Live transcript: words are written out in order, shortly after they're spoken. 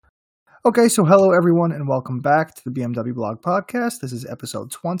Okay, so hello everyone, and welcome back to the BMW Blog Podcast. This is episode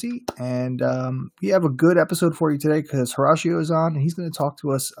 20, and we have a good episode for you today because Horacio is on, and he's going to talk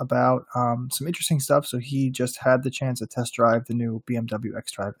to us about some interesting stuff. So he just had the chance to test drive the new BMW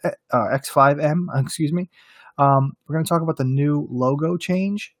X5M. Excuse me. We're going to talk about the new logo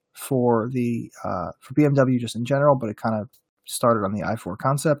change for BMW just in general, but it kind of started on the i4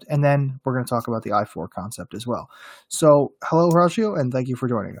 concept, and then we're going to talk about the i4 concept as well. So, hello Horacio, and thank you for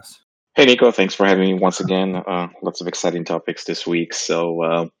joining us. Hey, Nico, thanks for having me once again. Lots of exciting topics this week.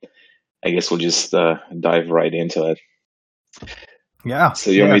 So I guess we'll just dive right into it. Yeah.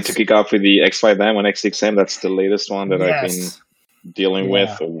 So you want me to kick off with the X5M and X6M? That's the latest one that I've been dealing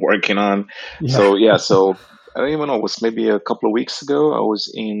with or working on. Yeah. So I don't even know, it was maybe a couple of weeks ago. I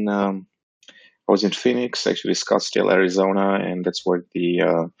was in Phoenix, actually Scottsdale, Arizona, and that's where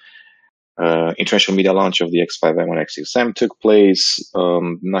the international media launch of the X5M and X6M took place.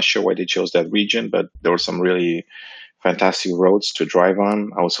 Not sure why they chose that region, but there were some really fantastic roads to drive on.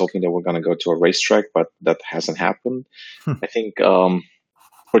 I was hoping that we're going to go to a racetrack, but that hasn't happened. I think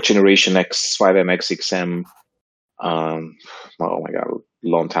for generation X5M, X6M, oh my God, a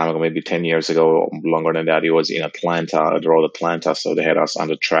long time ago, maybe 10 years ago, longer than that, it was in Atlanta, the road Atlanta, so they had us on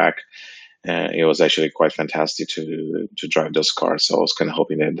the track. It was actually quite fantastic to drive those cars. So I was kind of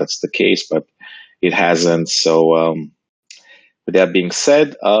hoping that that's the case, but it hasn't. So with that being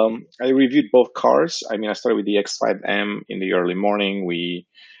said, I reviewed both cars. I mean, I started with the X5M in the early morning. We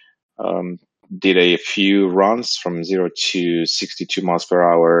did a few runs from 0 to 62 miles per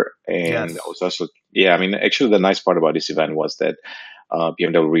hour. And I was also, I mean, actually the nice part about this event was that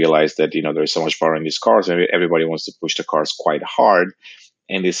BMW realized that, there's so much power in these cars and everybody wants to push the cars quite hard.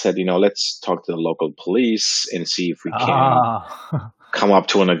 And they said, let's talk to the local police and see if we can come up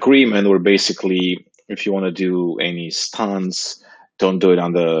to an agreement where basically, if you want to do any stunts, don't do it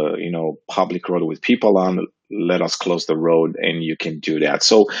on the, public road with people on. Let us close the road and you can do that.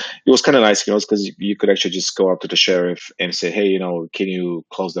 So it was kind of nice, because you could actually just go up to the sheriff and say, hey, can you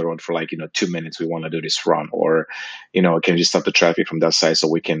close the road for 2 minutes? We want to do this run. Or, can you just stop the traffic from that side so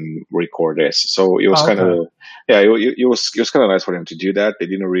we can record this? So it was it was kind of nice for them to do that. They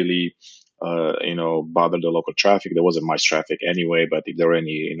didn't really, bother the local traffic. There wasn't much traffic anyway, but if there were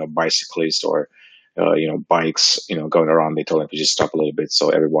any, bicyclists or bikes, going around, they told them to just stop a little bit so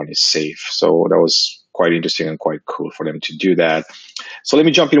everyone is safe. So that was quite interesting and quite cool for them to do that. So let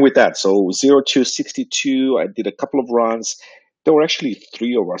me jump in with that. So 0 to 62, I did a couple of runs. There were actually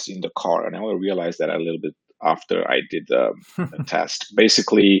 3 of us in the car, and I only realized that a little bit after I did the test.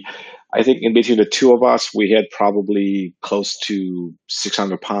 Basically, I think in between the 2 of us, we had probably close to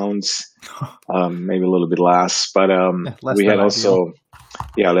 600 pounds, maybe a little bit less. But we had also... Ideal.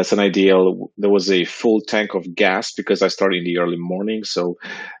 Yeah, less than ideal. There was a full tank of gas because I started in the early morning. So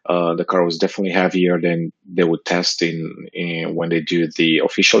the car was definitely heavier than they would test in when they do the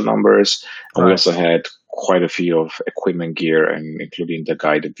official numbers. And we also had quite a few of equipment gear, and including the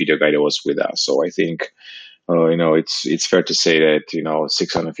video guy that was with us. So I think, it's fair to say that,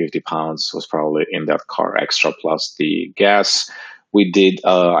 650 pounds was probably in that car extra plus the gas. We did,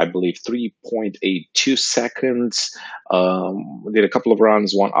 I believe, 3.82 seconds. We did a couple of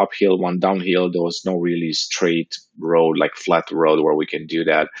runs, one uphill, one downhill. There was no really straight road, like flat road where we can do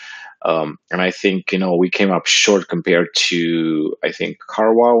that. And I think, we came up short compared to, I think,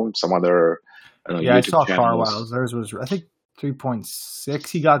 CarWow, some other YouTube I saw channels. CarWow's. Theirs was, I think, 3.6.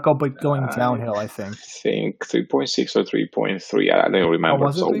 He got going downhill, I think. 3.6 or 3.3. I don't remember.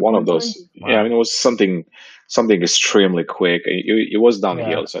 Was it so one of those. Wow. Yeah, I mean, it was something extremely quick. It was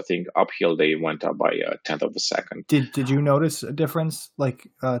downhill, so I think uphill they went up by a tenth of a second. Did you notice a difference,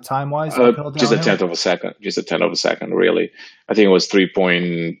 time wise? Just a tenth of a second. Just a tenth of a second, really. I think it was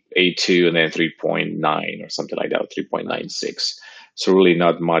 3.82 and then 3.9 or something like that, 3.96. So really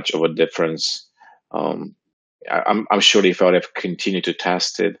not much of a difference. I'm sure if I would have continued to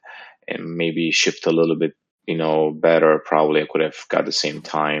test it and maybe shipped a little bit, better, probably I could have got the same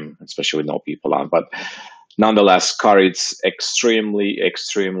time, especially with no people on. But nonetheless, car, it's extremely,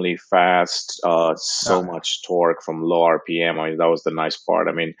 extremely fast. So much torque from low RPM. I mean, that was the nice part.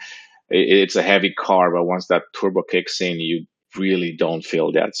 I mean, it's a heavy car, but once that turbo kicks in, you really don't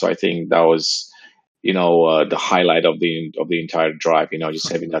feel that. So I think that was, the highlight of the entire drive.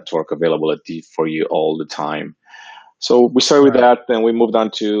 Just having that torque available for you all the time. So we started with that, then we moved on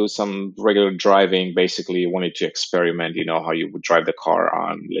to some regular driving. Basically, wanted to experiment, how you would drive the car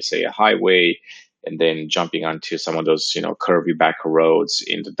on, let's say, a highway, and then jumping onto some of those, curvy back roads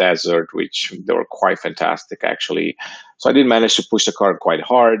in the desert, which they were quite fantastic, actually. So I did manage to push the car quite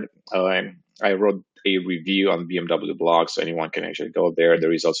hard. I rode a review on BMW blog, so anyone can actually go there.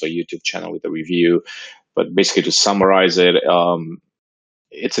 There is also a YouTube channel with a review. But basically, to summarize it,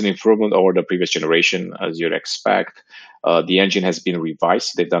 it's an improvement over the previous generation, as you'd expect. The engine has been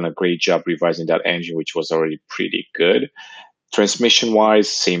revised. They've done a great job revising that engine, which was already pretty good. Transmission-wise,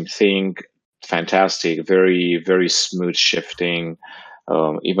 same thing. Fantastic, very, very smooth shifting,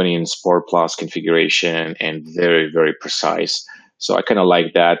 even in Sport Plus configuration, and very, very precise. So I kind of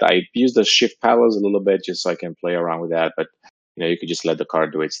like that. I use the shift paddles a little bit just so I can play around with that. But you could just let the car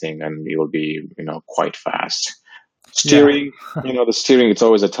do its thing, and it will be quite fast. Steering, the steering, it's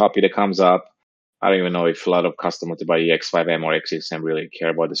always a topic that comes up. I don't even know if a lot of customers to buy X5M or X6M really care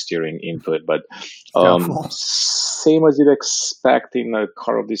about the steering input, but same as you'd expect in a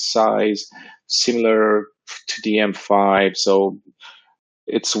car of this size, similar to the M5. So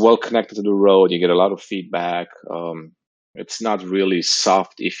it's well connected to the road. You get a lot of feedback. It's not really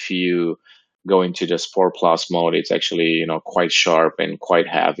soft if you go into the Sport Plus mode. It's actually quite sharp and quite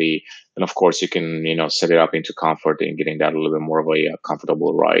heavy. And of course, you can set it up into comfort and getting that a little bit more of a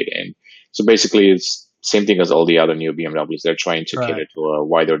comfortable ride. And so basically, it's same thing as all the other new BMWs. They're trying to cater to a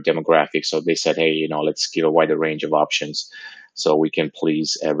wider demographic. So they said, hey, let's give a wider range of options so we can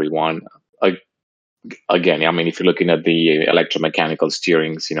please everyone. Again, I mean, if you're looking at the electromechanical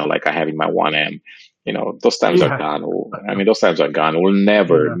steerings, like I have in my 1M, those times are gone. I mean, those times are gone. We're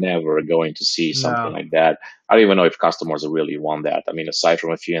never going to see something like that. I don't even know if customers really want that. I mean, aside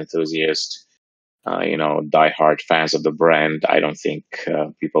from a few enthusiasts, diehard fans of the brand, I don't think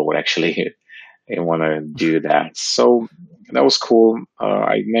people would actually want to do that. So that was cool.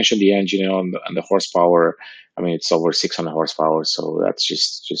 I mentioned the engine and the horsepower. I mean, it's over 600 horsepower, so that's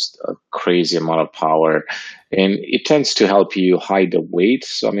just a crazy amount of power. And it tends to help you hide the weight.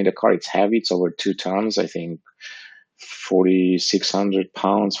 So, I mean, the car, it's heavy. It's over 2 tons, I think 4,600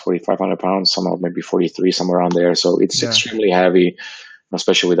 pounds, 4,500 pounds, somehow maybe 43, somewhere around there. So it's extremely heavy,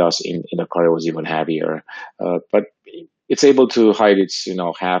 especially with us in the car, it was even heavier. But it's able to hide its,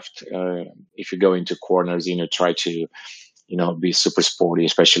 heft. If you go into corners, try to, be super sporty,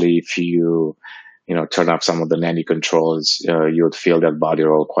 especially if you, turn up some of the landing controls, you would feel that body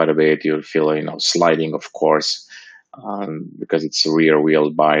roll quite a bit. You would feel, sliding, of course, because it's rear wheel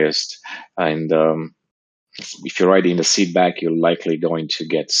biased. And if you're riding the seat back, you're likely going to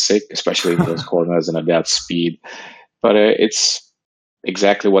get sick, especially in those corners and at that speed. But it's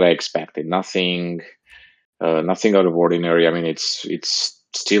exactly what I expected. Nothing out of ordinary. I mean, it's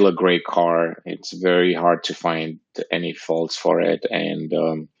still a great car. It's very hard to find any faults for it, and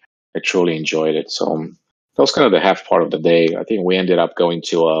I truly enjoyed it. So that was kind of the half part of the day. I think we ended up going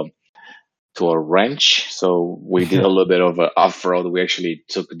to a ranch. So we did a little bit of off-road. We actually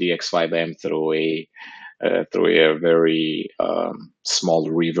took the X5M through a very small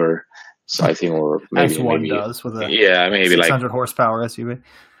river. So I think we're maybe does with a maybe 600 like horsepower SUV.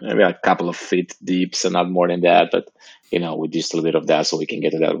 Maybe a couple of feet deep, so not more than that. But we just a little bit of that so we can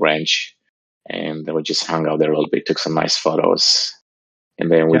get to that ranch, and then we just hung out there a little bit, took some nice photos,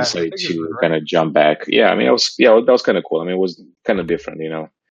 and then we decided to kind of jump back. Yeah, I mean, that was kind of cool. I mean, it was kind of different,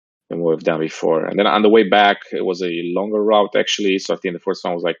 than what we've done before. And then on the way back, it was a longer route actually. So I think the first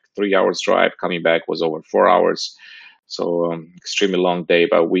one was like 3 hours drive. Coming back was over 4 hours. So extremely long day.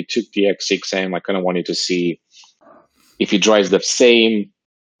 But we took the X6M. I kind of wanted to see if it drives the same.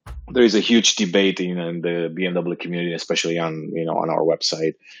 There is a huge debate in the BMW community, especially on our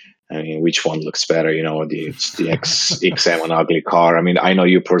website. I mean, which one looks better? The X6M, an ugly car. I mean, I know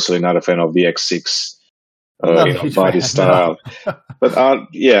you personally not a fan of the X6 body style, but so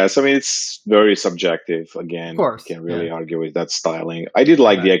I mean, it's very subjective. Again, you can't really argue with that styling. I did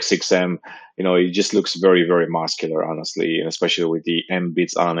like the X6M. It just looks very, very muscular, honestly, and especially with the M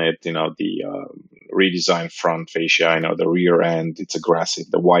bits on it. The redesigned front fascia. The rear end, it's aggressive.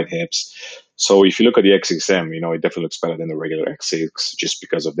 The wide hips. So if you look at the X6M, it definitely looks better than the regular X6 just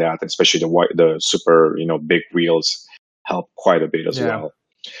because of that. Especially the super, big wheels help quite a bit as well.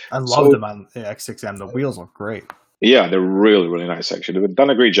 I love them on the X6M. The wheels look great. Yeah, they're really, really nice, actually. They've done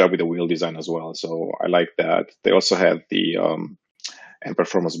a great job with the wheel design as well. So I like that. They also had the and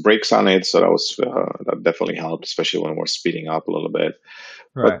performance brakes on it. So that definitely helped, especially when we're speeding up a little bit.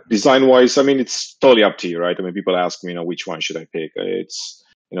 Right. But design-wise, I mean, it's totally up to you, right? I mean, people ask me, which one should I pick? It's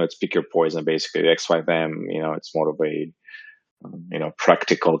pick your poison, basically. The X5M, it's more of a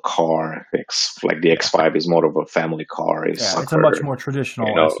practical car. Like the X5 is more of a family car. It's a much more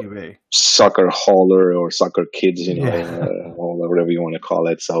traditional SUV. Soccer hauler or soccer kids, or whatever you want to call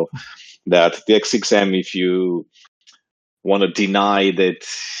it. So that the X6M, if you want to deny that,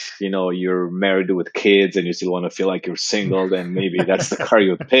 you're married with kids and you still want to feel like you're single, then maybe that's the car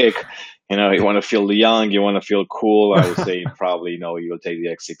you would pick. You want to feel young, you want to feel cool. I would say probably, you'll take the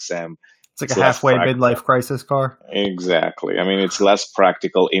X6M. It's like It's a less halfway midlife crisis car. Exactly. I mean, it's less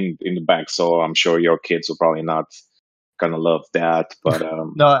practical in the back, so I'm sure your kids will probably not gonna love that. But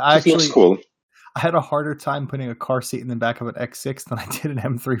No, I it looks actually cool. I had a harder time putting a car seat in the back of an X6 than I did an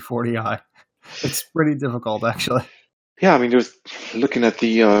M340i. It's pretty difficult, actually. Yeah, I mean, there's looking at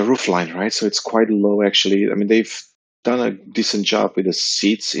the roof line, right? So it's quite low, actually. I mean, they've done a decent job with the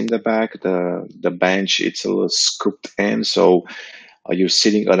seats in the back. The bench, it's a little scooped in, so you're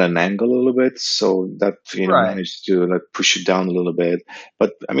sitting at an angle a little bit, so that Right. managed to like push it down a little bit.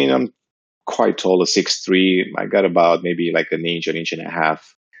 But I mean, I'm quite tall, a 6'3". I got about maybe like an inch and a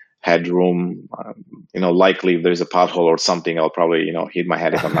half headroom. Likely if there's a pothole or something, I'll probably hit my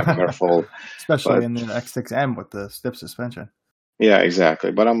head if I'm not careful. Especially But in the X6M with the stiff suspension. yeah,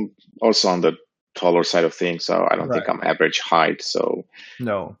 exactly. But I'm also on the taller side of things, so I don't think Right. I'm average height. So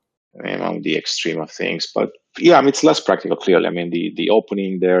No. I'm on the extreme of things. But yeah, I mean, it's less practical, clearly. I mean, the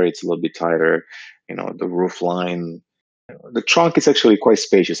opening there, it's a little bit tighter. The roof line. The trunk is actually quite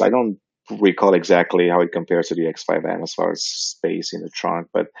spacious. I don't recall exactly how it compares to the X5M as far as space in the trunk,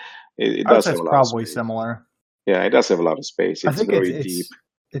 but it I would does say have it's a lot of probably space. similar. Yeah, it does have a lot of space. I It's think very deep.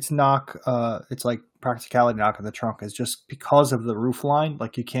 it's like practicality knock on the trunk is just because of the roof line.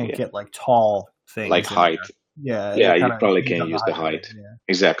 Like you can't Yeah, get like tall things like in height. there. Yeah, Yeah, it you kind of probably impinges can't on the use the height of it. height. Yeah.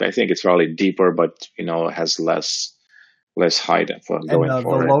 Exactly. I think it's probably deeper, but it has less height for And going the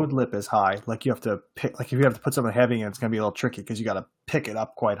forward. load lip is high. Like you have to pick. Like if you have to put something heavy in, it's going to be a little tricky because you got to pick it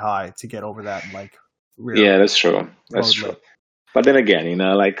up quite high to get over that like rear Yeah, that's true. That's load true. lip. But then again,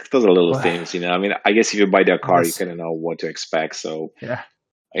 like those are little Well, things. I mean, I guess if you buy that I car, you guess kind of know what to expect. So, yeah.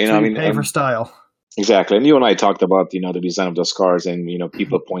 I So you mean, pay for style. exactly. And you and I talked about, the design of those cars, and,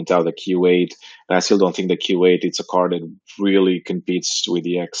 people point out the Q8, and I still don't think the Q8, it's a car that really competes with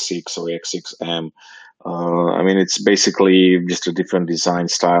the X6 or X6M. I mean, it's basically just a different design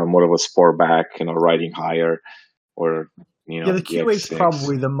style, more of a sportback, riding higher, or, Yeah, the the Q8 is X6.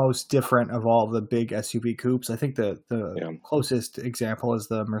 probably the most different of all the big SUV coupes. I think the Yeah. closest example is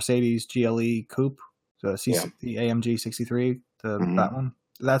the Mercedes GLE coupe, Yeah. the AMG 63, Mhm. that one.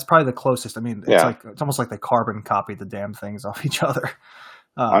 That's probably the closest. I mean, Yeah, it's almost like they carbon copied the damn things off each other.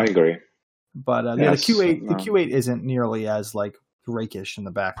 I agree. But yeah, Yes. the Q8 isn't nearly as like rakish in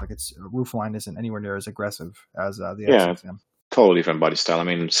the back. Like its roof line isn't anywhere near as aggressive as the Yeah, X6M. totally different body style. I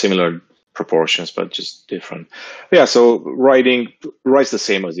mean, similar proportions, but just different. Yeah, so ride's the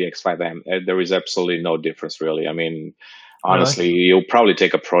same as the X5M. There is absolutely no difference, really. I mean, honestly, Really? you'll probably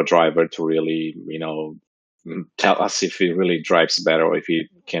take a pro driver to really, tell us if he really drives better or if he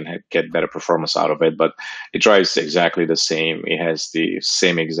can get better performance out of it. But it drives exactly the same. It has the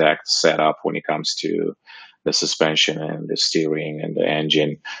same exact setup when it comes to the suspension and the steering and the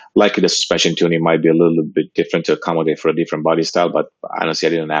engine. Likely the suspension tuning might be a little bit different to accommodate for a different body style, but honestly,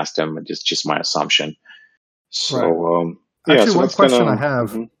 I didn't ask them. It's just my assumption. So, Right. yeah, Actually, so one that's kind question I of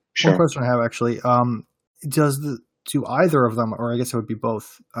have. One sure. question I have actually. Do either of them, or I guess it would be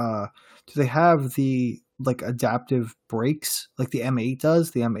both? Do they have the like adaptive brakes like the M8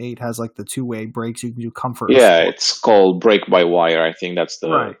 does? The M8 has like the two-way brakes. You can do comfort or Yeah, sport. it's called brake by wire. I think that's the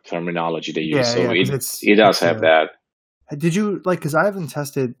Right. terminology they use. Yeah, So yeah. Because it does have that. Did you like? Because I haven't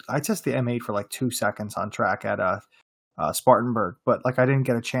tested. I tested the M8 for like 2 seconds on track at Spartanburg, but like I didn't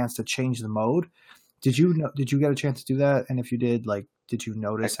get a chance to change the mode. Did you get a chance to do that? And if you did, like, did you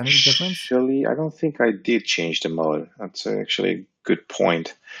notice any difference? Actually, I don't think I did change the mode. That's actually a good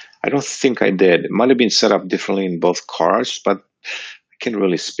point. I don't think I did. It might have been set up differently in both cars, but I can't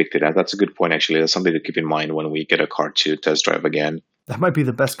really speak to that. That's a good point, actually. That's something to keep in mind when we get a car to test drive again. That might be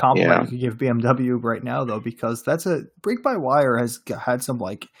the best compliment Yeah. you could give BMW right now, though, because that's a brake by wire has had some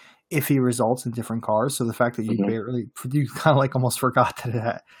like iffy results in different cars. So the fact that you you kind of like almost forgot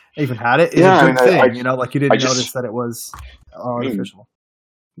that it even had it is a good thing. Like you didn't notice that it was artificial.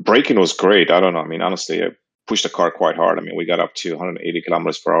 Braking was great. I don't know. I mean, honestly, I pushed the car quite hard. I mean, we got up to 180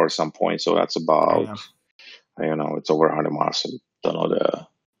 kilometers per hour at some point. So that's about, it's over 100 miles. I don't know the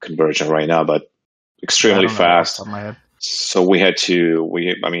conversion right now, but extremely fast. So I had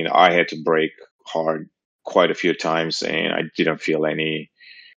to brake hard quite a few times, and I didn't feel any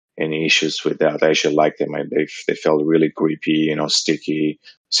issues with that. I actually liked them. They felt really grippy, sticky.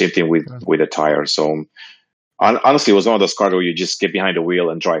 Same thing with the tire. So honestly, it was one of those cars where you just get behind the wheel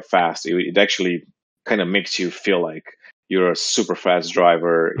and drive fast. It actually kind of makes you feel like you're a super fast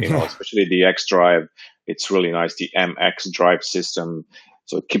driver, especially the X Drive. It's really nice. The MX Drive system,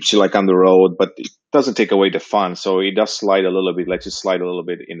 So it keeps you like on the road, but it doesn't take away the fun. So it does slide a little bit, lets you slide a little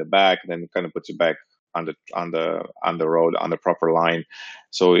bit in the back, then kind of puts you back on the road on the proper line.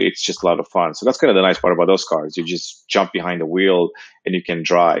 So it's just a lot of fun. So that's kind of the nice part about those cars. You just jump behind the wheel and you can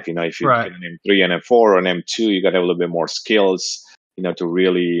drive. You know, if you Right. get an M3 and M4 or an M2, you got to have a little bit more skills, you know, to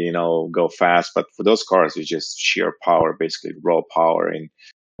really, you know, go fast. But for those cars, it's just sheer power, basically raw power, and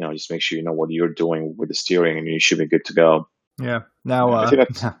you know, just make sure you know what you're doing with the steering, and you should be good to go. Yeah. Now, I think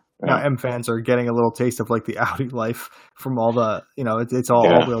that's now yeah, M fans are getting a little taste of like the Audi life from all the, you know, it's all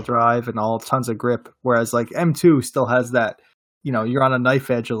yeah, all-wheel drive and all tons of grip. Whereas like M2 still has that, you know, you're on a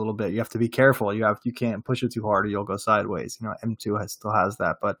knife edge a little bit. You have to be careful. You can't push it too hard or you'll go sideways. You know, M2 still has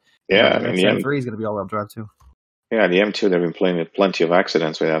that, but you know, yeah. the And next M3 is going to be all-wheel drive too. The M2, they've been playing with plenty of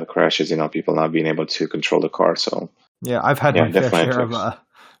accidents without crashes. You know, people not being able to control the car. So Yeah, I've had yeah, my fair definitely share of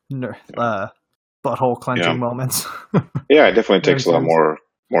takes. butthole clenching Yeah, moments. yeah, it definitely takes a lot M2s,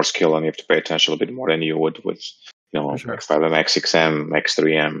 more skill, and you have to pay attention a little bit more than you would with you for know sure. X5M, X6M,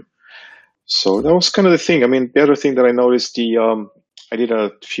 X3M. So that was kind of the thing. I mean, the other thing that I noticed, I did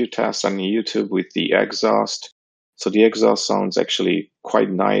a few tests on YouTube with the exhaust. So the exhaust sounds actually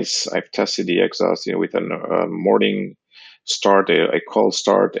quite nice. I've tested the exhaust, you know, with a morning start, a cold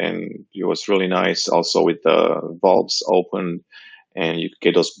start, and it was really nice. Also with the valves open, and you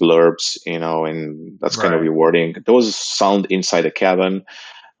get those blurbs, you know, and that's kind of Right. rewarding. Those sound inside the cabin.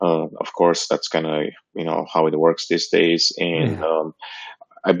 Of course, that's kind of you know how it works these days, and Yeah.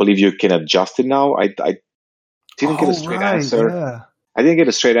 I believe you can adjust it now. I didn't get a Oh, straight right. answer. Yeah. I didn't get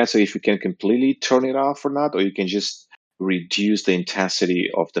a straight answer if you can completely turn it off or not, or you can just reduce the intensity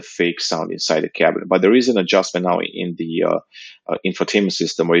of the fake sound inside the cabinet. But there is an adjustment now in the infotainment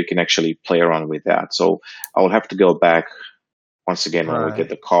system where you can actually play around with that. So I will have to go back once again when we get Right.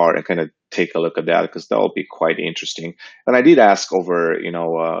 the car and kind of take a look at that because that will be quite interesting. And I did ask over, you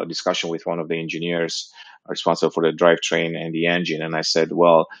know, a discussion with one of the engineers responsible for the drivetrain and the engine, and I said,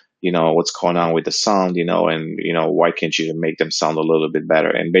 well, you know, what's going on with the sound, you know, and you know, why can't you make them sound a little bit better?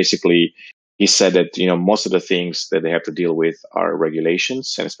 And basically, he said that you know most of the things that they have to deal with are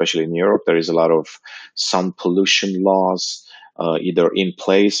regulations, and especially in Europe, there is a lot of sound pollution laws either in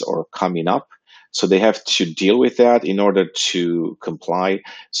place or coming up. So they have to deal with that in order to comply.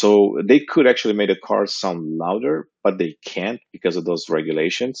 So they could actually make the cars sound louder, but they can't because of those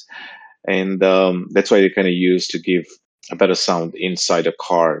regulations. And that's why they kind of use to give a better sound inside a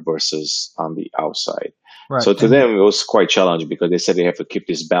car versus on the outside. Right. So to And them, it was quite challenging because they said they have to keep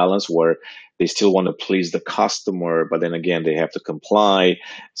this balance where they still want to please the customer, but then again, they have to comply.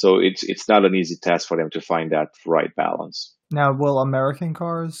 So it's not an easy task for them to find that right balance. now, will American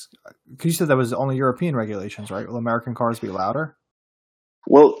cars, because you said that was only European regulations, right? Will American cars be louder?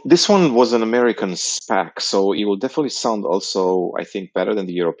 Well, this one was an American spec, so it will definitely sound also, I think, better than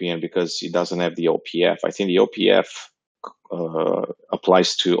the European because it doesn't have the OPF. I think the OPF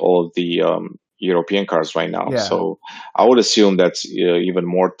applies to all the European cars right now. Yeah. So I would assume that's even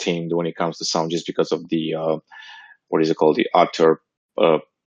more tamed when it comes to sound just because of the, what is it called, the Otter uh,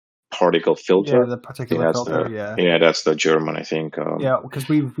 particle Yeah, filter. the I think particular that's filter. the, Yeah. yeah, that's the German, I think. Yeah, because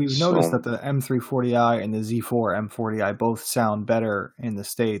we've noticed So that the M340i and the Z4 M40i both sound better in the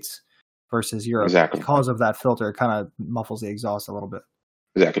States versus Europe exactly. because of that filter. It kind of muffles the exhaust a little bit.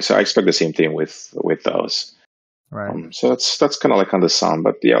 Exactly. So I expect the same thing with those. Right. So that's kind of like on the sound,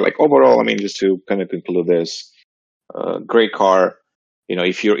 but yeah, like overall, I mean, just to kind of conclude this, great car. You know,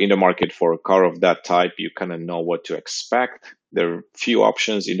 if you're in the market for a car of that type, you kind of know what to expect. There are few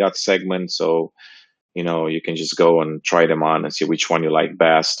options in that segment, so you know you can just go and try them on and see which one you like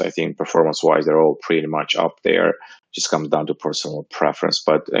best. I think performance-wise, they're all pretty much up there. Just comes down to personal preference.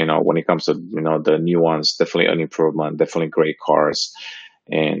 But you know, when it comes to you know the new ones, definitely an improvement. Definitely great cars.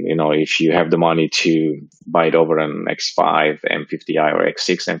 And you know, if you have the money to buy it over an X5 M50i or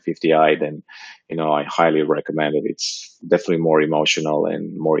X6 M50i, then you know I highly recommend it. It's definitely more emotional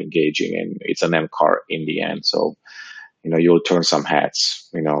and more engaging, and it's an M car in the end. So you know you'll turn some heads.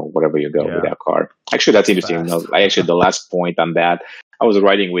 You know, wherever you go with Yeah, that car. Actually, that's it's interesting. You know, fast. I actually the last point on that, I was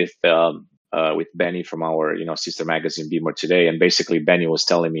writing with Benny from our you know sister magazine Beamer today, and basically Benny was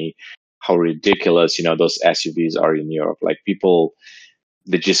telling me how ridiculous you know those SUVs are in Europe. Like people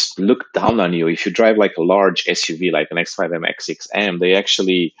they just look down on you if you drive like a large SUV like an X5M, X6M. They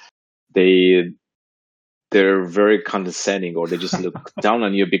actually they they're very condescending, or they just look down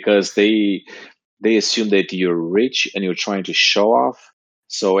on you because they assume that you're rich and you're trying to show off.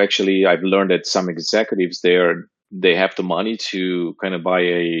 So actually, I've learned that some executives there they have the money to kind of buy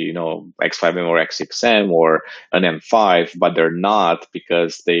a X5M or X6M or an M5, but they're not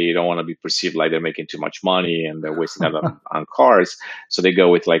because they don't want to be perceived like they're making too much money and they're wasting out on cars. So they go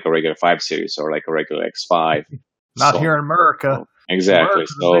with like a regular 5 Series or like a regular X5. Not here in America. Exactly.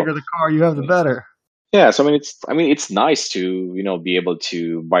 America, the bigger the car you have, the better. Yeah, so it's nice to be able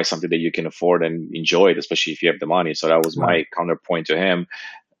to buy something that you can afford and enjoy it, especially if you have the money. So that was my counterpoint to him.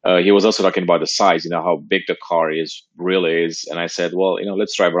 He was also talking about the size, how big the car really is. And I said, well,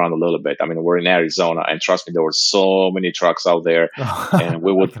 let's drive around a little bit. I mean, we're in Arizona, and trust me, there were so many trucks out there, and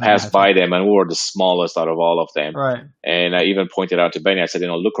we would pass by them, and we were the smallest out of all of them. Right. And I even pointed out to Benny, I said,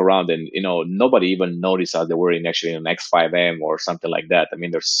 look around, and, nobody even noticed that they were actually an X5M or something like that. I mean,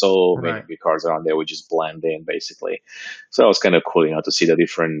 there's so many big cars around there, we just blend in, basically. So it was kind of cool, to see the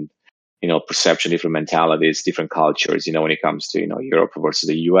different perception, different mentalities, different cultures, when it comes to, Europe versus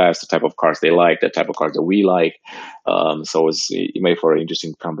the US, the type of cars they like, the type of cars that we like. So it made for an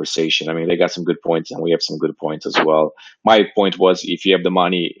interesting conversation. I mean, they got some good points and we have some good points as well. My point was, if you have the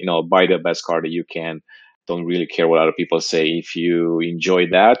money, buy the best car that you can. Don't really care what other people say. If you enjoy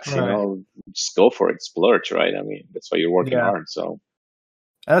that, just go for it. Splurge, right? I mean, that's why you're working hard. So.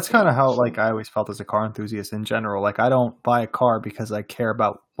 That's kind of how, I always felt as a car enthusiast in general. Like, I don't buy a car because I care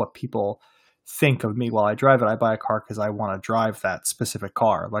about what people think of me while I drive it. I buy a car because I want to drive that specific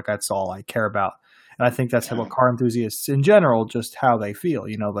car. Like, that's all I care about. And I think that's what car enthusiasts in general, just how they feel.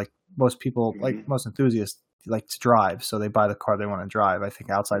 Like most people, like most enthusiasts, like to drive, so they buy the car they want to drive. I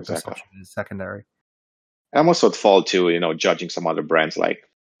think outside perception is secondary. I'm also at fault too, judging some other brands like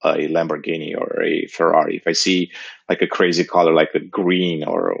a Lamborghini or a Ferrari. If I see like a crazy color, like a green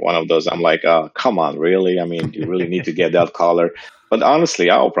or one of those, I'm like, oh, come on, really? I mean, do you really need to get that color? But honestly,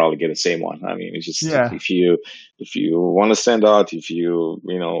 I'll probably get the same one. I mean, it's just if you want to stand out, if you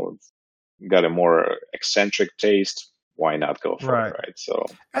got a more eccentric taste, why not go for it, right? So,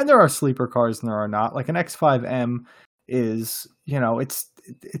 and there are sleeper cars and there are not. Like an X5M is,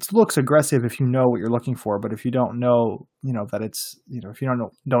 it looks aggressive if you know what you're looking for, but if you don't know, that it's, if you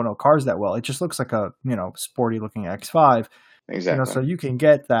don't know cars that well, it just looks like a, sporty looking X5. Exactly. So you can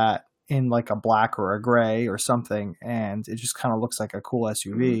get that in like a black or a gray or something, and it just kind of looks like a cool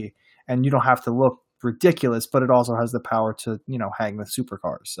SUV, and you don't have to look ridiculous, but it also has the power to, hang with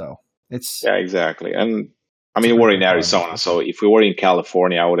supercars. So it's exactly. And I mean, we're in Arizona, so if we were in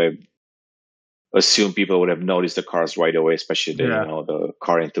California, I would have assume people would have noticed the cars right away, especially the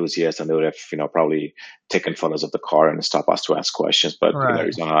car enthusiasts, and they would have probably taken photos of the car and stop us to ask questions. But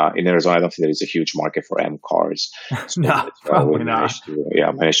in Arizona, I don't think there is a huge market for M cars. So no, probably not.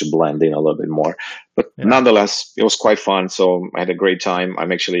 Managed to blend in a little bit more. But nonetheless, it was quite fun. So I had a great time.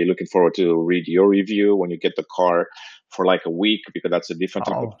 I'm actually looking forward to read your review when you get the car for like a week, because that's a different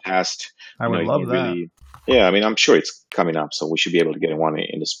type of test. I would love that. I mean, I'm sure it's coming up, so we should be able to get one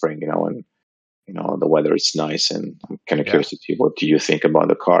in the spring, and the weather is nice, and I'm kind of curious to see what do you think about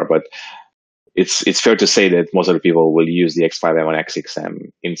the car. But it's fair to say that most of the people will use the X5M and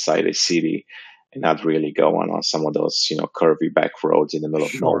X6M inside a city and not really go on some of those, curvy back roads in the middle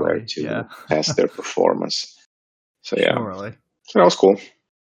of nowhere to test their performance. So so that was cool.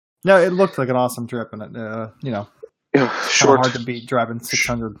 Yeah, it looked like an awesome trip, and short. Hard to beat driving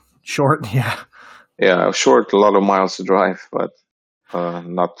 600 short. Short, a lot of miles to drive, but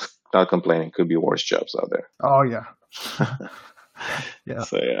not complaining. Could be worse jobs out there. Oh yeah.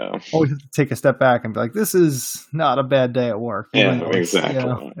 So always have to take a step back and be like, this is not a bad day at work.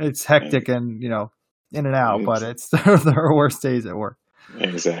 Exactly. It's hectic and in and out, but there are worse days at work.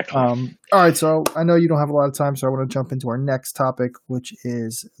 Exactly. All right, so I know you don't have a lot of time, so I want to jump into our next topic, which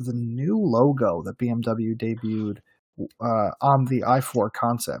is the new logo that BMW debuted on the i4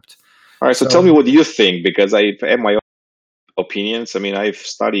 concept. All right, so tell me what you think, because I have my own opinions. I mean, I've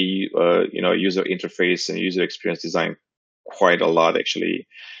studied, user interface and user experience design quite a lot, actually,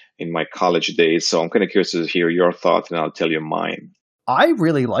 in my college days. So I'm kind of curious to hear your thoughts, and I'll tell you mine. I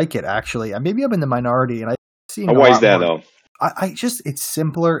really like it, actually. Maybe I'm in the minority, and I've seen. Why is that, though? It's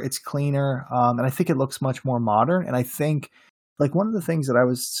simpler, it's cleaner, and I think it looks much more modern. And I think, like, one of the things that I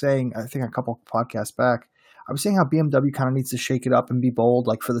was saying, I think a couple podcasts back, I was saying how BMW kind of needs to shake it up and be bold,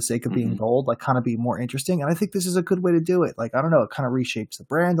 like for the sake of being bold, like kind of be more interesting. And I think this is a good way to do it. Like, I don't know, it kind of reshapes the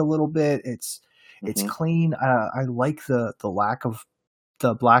brand a little bit. It's clean. I like the lack of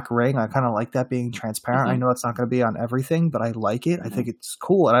the black ring. I kind of like that being transparent. I know it's not going to be on everything, but I like it. I think it's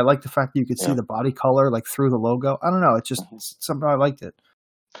cool. And I like the fact that you could see the body color, like through the logo. I don't know. It's just something I liked it.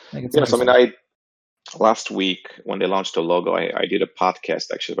 Last week when they launched the logo, I did a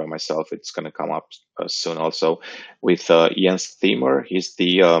podcast actually by myself. It's going to come up soon also with Jens Thiemer. He's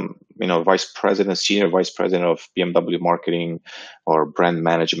the vice president, senior vice president of BMW marketing or brand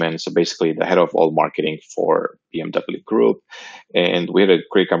management. So basically, the head of all marketing for BMW Group, and we had a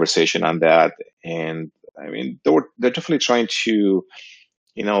great conversation on that. And I mean, they're definitely trying to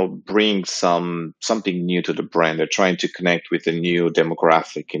bring something new to the brand. They're trying to connect with a new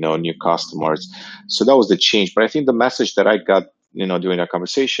demographic, new customers. So that was the change. But I think the message that I got, during that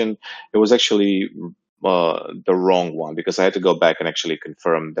conversation, it was actually the wrong one, because I had to go back and actually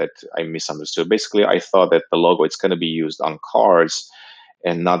confirm that I misunderstood. Basically, I thought that the logo, it's going to be used on cars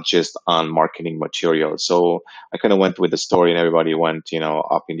and not just on marketing material. So I kind of went with the story, and everybody went,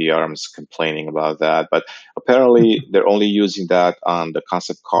 up in the arms complaining about that. But apparently they're only using that on the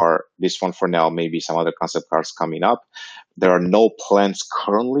concept car, this one for now, maybe some other concept cars coming up. There are no plans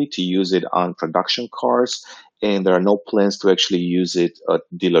currently to use it on production cars, and there are no plans to actually use it at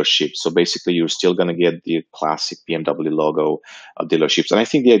dealerships. So basically, you're still going to get the classic BMW logo at dealerships. And I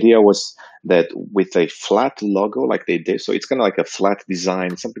think the idea was that with a flat logo like they did, so it's kind of like a flat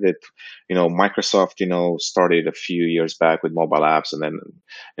design, something that, Microsoft, started a few years back with mobile apps, and then,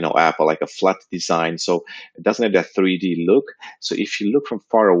 Apple, like a flat design. So it doesn't have that 3D look. So if you look from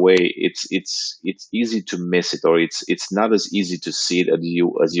far away, it's easy to miss it, or it's not as easy to see it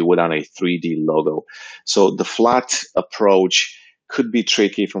as you would on a 3D logo. So the flat approach could be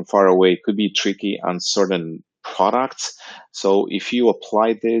tricky from far away, could be tricky on certain products. So if you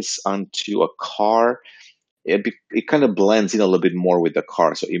apply this onto a car, it kind of blends in a little bit more with the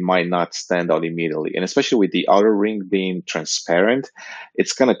car, so it might not stand out immediately. And especially with the outer ring being transparent,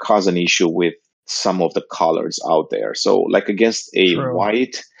 it's going to cause an issue with some of the colors out there. So like against a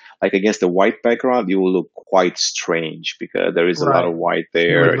white background, you will look quite strange, because there is a lot of white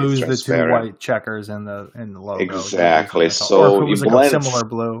there. You would lose the two white checkers in the logo. Exactly. So or if it was like a similar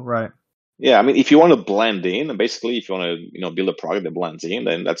blue, right? Yeah, I mean, if you want to blend in, basically, if you want to, build a product that blends in,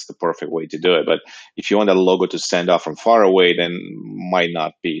 then that's the perfect way to do it. But if you want that logo to stand out from far away, then might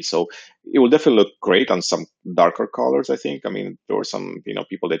not be. So it will definitely look great on some darker colors, I think. I mean, there were some,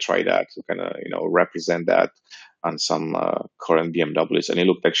 people that tried that to kind of, represent that on some current BMWs, and it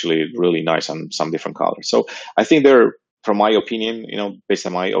looked actually really nice on some different colors. So I think they're, from my opinion, based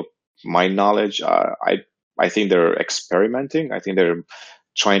on my knowledge, I think they're experimenting. I think they're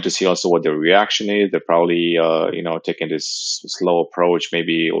trying to see also what the reaction is. They're probably, taking this slow approach.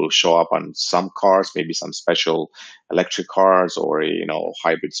 Maybe it will show up on some cars, maybe some special electric cars, or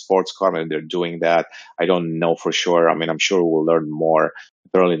hybrid sports car. Maybe they're doing that. I don't know for sure. I mean, I'm sure we'll learn more.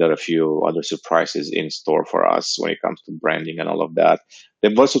 Apparently, there are a few other surprises in store for us when it comes to branding and all of that.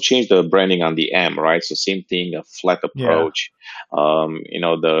 They've also changed the branding on the M, right? So same thing, a flat approach. Yeah.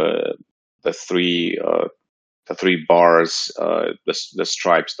 The three bars, the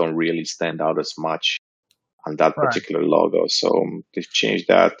stripes don't really stand out as much on that particular logo. So they've changed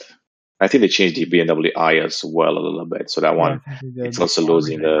that. I think they changed the BMW I as well a little bit. So that one, it's also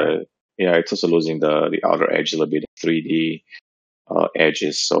losing it's also losing the outer edge a little bit, 3D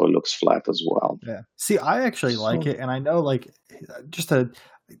edges, so it looks flat as well. Yeah. See, I actually like it, and I know, just to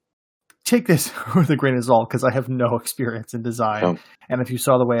take this with a grain of salt, because I have no experience in design. And if you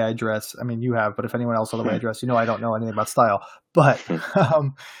saw the way I dress, I mean, you have, but if anyone else saw the way I dress, I don't know anything about style. But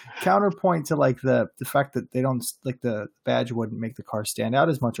counterpoint to the fact that they don't, the badge wouldn't make the car stand out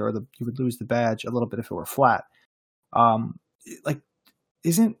as much, or you would lose the badge a little bit if it were flat.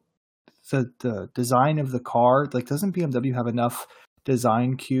 Isn't the design of the car, doesn't BMW have enough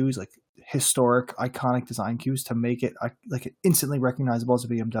design cues, historic, iconic design cues, to make it instantly recognizable as a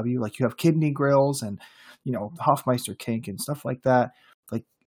BMW? You have kidney grills and Hofmeister kink and stuff like that.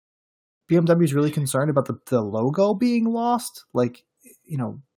 BMW is really concerned about the logo being lost,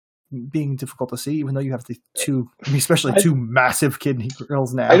 being difficult to see, even though you have the two, especially two massive kidney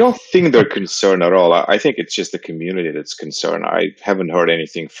grills now. I don't think they're concerned at all. I think it's just the community that's concerned. I haven't heard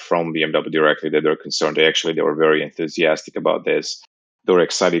anything from BMW directly that they're concerned. They were very enthusiastic about this. They were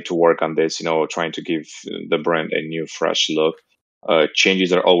excited to work on this, trying to give the brand a new, fresh look.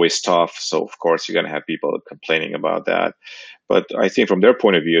 Changes are always tough, so of course you're going to have people complaining about that. But I think from their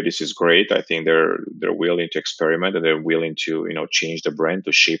point of view, this is great. I think they're willing to experiment, and they're willing to change the brand,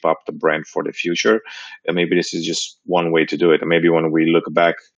 to shape up the brand for the future. And maybe this is just one way to do it. And maybe when we look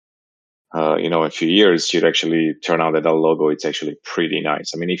back, in a few years, you'd actually turn out that logo, it's actually pretty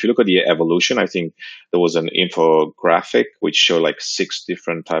nice. I mean, if you look at the evolution, I think there was an infographic which showed 6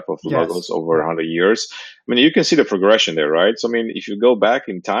 different type of logos over 100 years. I mean, you can see the progression there, right? So, I mean, if you go back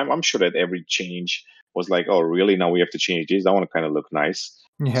in time, I'm sure that every change was oh, really? Now we have to change this? I want to kind of look nice.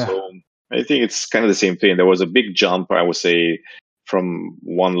 Yeah. So I think it's kind of the same thing. There was a big jump, I would say, from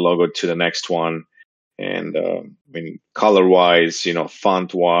one logo to the next one. And I mean, color wise,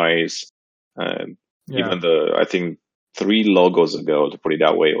 font wise, Yeah. even I think 3 logos ago, to put it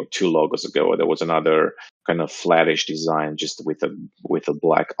that way, or 2 logos ago, there was another kind of flattish design just with a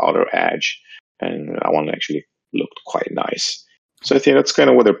black outer edge, and that one actually looked quite nice. So I think that's kind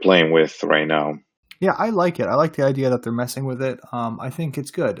of what they're playing with right now. Yeah, I like it. I like the idea that they're messing with it. I think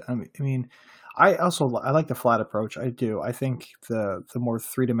it's good. I mean, I like the flat approach. I do. I think the more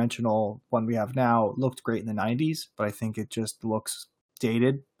 3-dimensional one we have now looked great in the '90s, but I think it just looks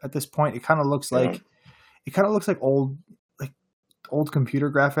dated at this point. It kind of looks Yeah. like old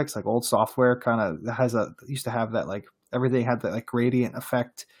computer graphics, like old software. Kind of used to have that, like everything had that like gradient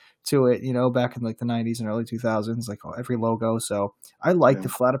effect to it, back in like the '90s and early 2000s, like every logo. So I like the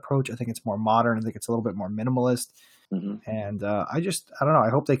flat approach. I think it's more modern. I think it's a little bit more minimalist. Mm-hmm. And I don't know. I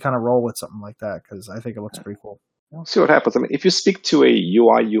hope they kind of roll with something like that because I think it looks pretty cool. We'll see what happens. I mean, if you speak to a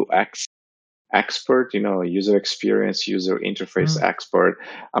UI UX expert, user experience, user interface expert,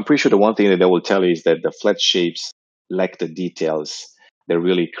 I'm pretty sure the one thing that they will tell you is that the flat shapes lack the details that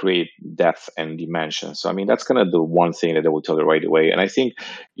really create depth and dimension. So, I mean, that's kind of the one thing that they will tell you right away. And I think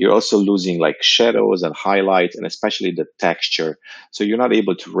you're also losing like shadows and highlights and especially the texture. So you're not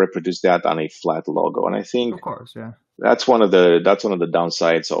able to reproduce that on a flat logo. And I think, of course, yeah, that's one of the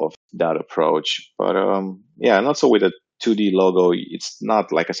downsides of that approach. But yeah, and also with a 2D logo, it's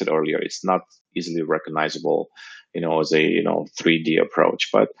not, like I said earlier, it's not easily recognizable, as a 3D approach.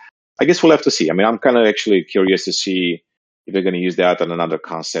 But I guess we'll have to see. I mean, I'm kind of actually curious to see if they're going to use that on another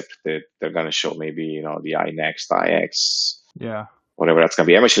concept that they're going to show, maybe the iNext, iX, yeah, whatever that's going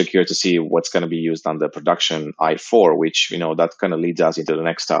to be. I'm actually curious to see what's going to be used on the production i4, which that kind of leads us into the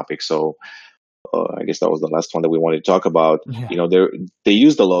next topic. So I guess that was the last one that we wanted to talk about. yeah. They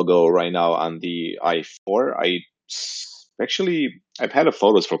use the logo right now on the i4. I've had the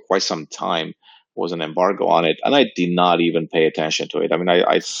photos for quite some time. There was an embargo on it, and I did not even pay attention to it. I mean,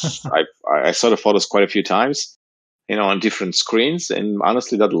 I saw the photos quite a few times, on different screens, and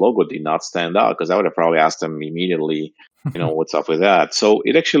honestly, that logo did not stand out because I would have probably asked them immediately, what's up with that. So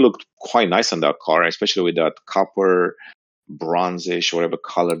it actually looked quite nice on that car, especially with that copper bronzish, whatever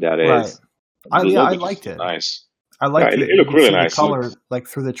color that is. Right. I logo liked it. Nice. I liked it looked really nice. The color, like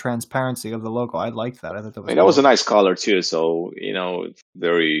through the transparency of the logo. I liked that. I thought that was. That was a nice color too. So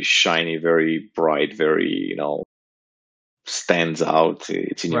very shiny, very bright, very stands out.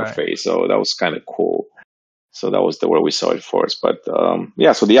 It's in your face. So that was kind of cool. So that was where we saw it first. But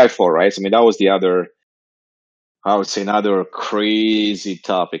yeah, so the i4, right? I mean, that was the other. I would say another crazy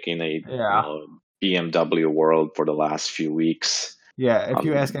topic in a BMW world for the last few weeks. Yeah, if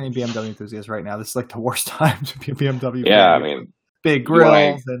you ask any BMW enthusiast right now, this is like the worst time to be a BMW. Yeah, I mean, big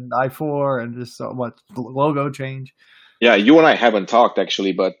grills and i4 and just so much logo change. Yeah, you and I haven't talked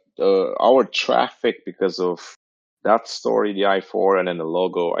actually, but our traffic because of that story, the i4 and then the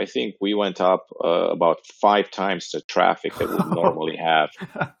logo, I think we went up about 5 times the traffic that we normally have.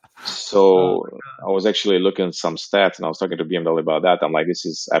 So I was actually looking at some stats and I was talking to BMW about that. I'm like, this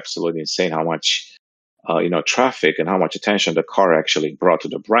is absolutely insane how much traffic and how much attention the car actually brought to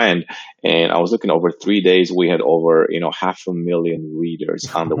the brand. And I was looking over 3 days, we had over 500,000 readers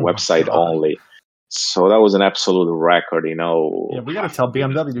on the website only. So that was an absolute record, Yeah, we got to tell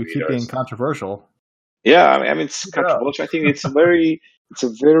BMW to keep being controversial. Yeah, I mean, it's controversial. I think it's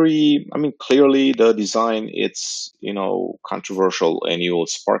I mean, clearly the design, it's, controversial and you will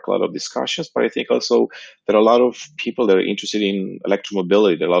spark a lot of discussions. But I think also there are a lot of people that are interested in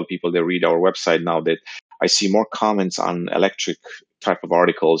electromobility. There are a lot of people that read our website now that I see more comments on electric type of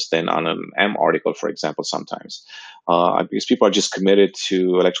articles than on an M article, for example, sometimes. Because people are just committed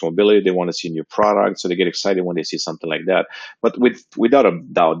to electromobility. They want to see new products, so they get excited when they see something like that. But without a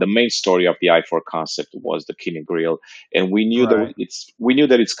doubt, the main story of the i4 concept was the Kidney Grill, and we knew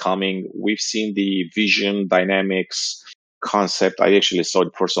that it's coming. We've seen the Vision Dynamics concept. I actually saw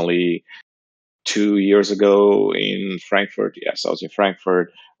it personally 2 years ago in Frankfurt. Yes, I was in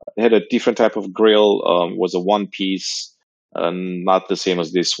Frankfurt. It had a different type of grill. Was a one piece. Not the same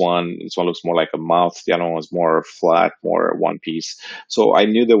as this one. This one looks more like a mouth. The other one was more flat, more one piece. So I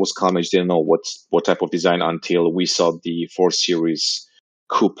knew there was coming. I just didn't know what type of design until we saw the 4 Series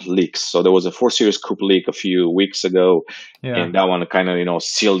Coupe leaks. So there was a 4 Series Coupe leak a few weeks ago, and that one kind of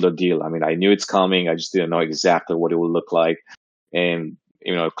sealed the deal. I mean, I knew it's coming. I just didn't know exactly what it would look like, and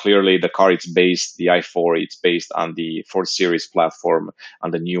clearly the car, the i4, it's based on the 4 Series platform,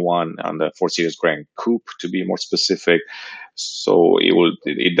 on the new one, on the 4 Series Grand Coupe, to be more specific. So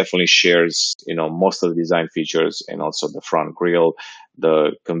it definitely shares, most of the design features and also the front grille.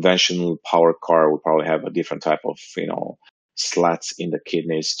 The conventional power car will probably have a different type of, slats in the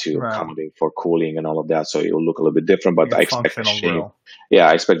kidneys to Right. accommodate for cooling and all of that. So it will look a little bit different, but Like I a expect the functional shape. grill. Yeah,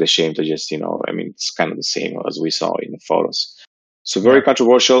 I expect the shape to just, it's kind of the same as we saw in the photos. So very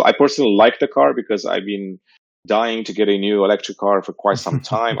controversial. I personally like the car because I've been dying to get a new electric car for quite some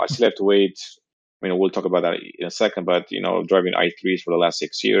time. I still have to wait. We'll talk about that in a second, but, driving i3s for the last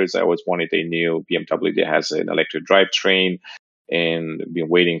 6 years, I always wanted a new BMW that has an electric drivetrain, and been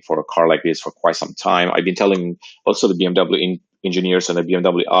waiting for a car like this for quite some time. I've been telling also the BMW engineers and the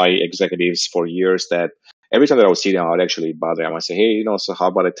BMW i executives for years that every time that I would see them, I would actually bother them. I say, hey, so how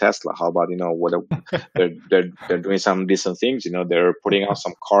about a Tesla? How about, what they're doing some decent things. They're putting out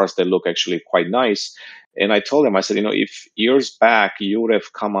some cars that look actually quite nice. And I told them, I said, if years back you would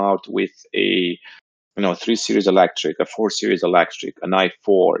have come out with a 3 Series electric, a 4 Series electric, an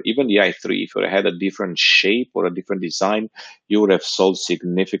i4, even the i3, if it had a different shape or a different design, you would have sold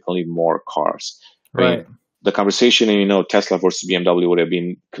significantly more cars. Right. The conversation in, Tesla versus BMW would have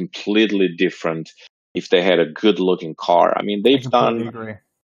been completely different if they had a good looking car. They've done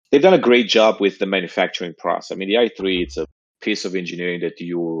a great job with the manufacturing process. The i3, it's a piece of engineering that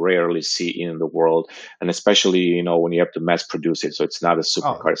you rarely see in the world, and especially when you have to mass produce it. So it's not a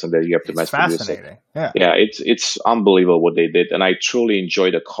supercar, so that you have to mass produce it. Yeah, it's unbelievable what they did, and I truly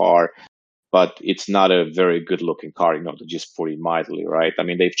enjoy the car. But it's not a very good looking car, to just put it mildly, right?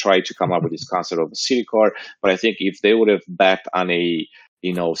 They've tried to come up with this concept of a city car, but I think if they would have bet on a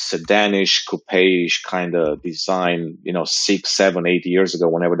sedanish, coupe-ish kind of design, 6, 7, 8 years ago,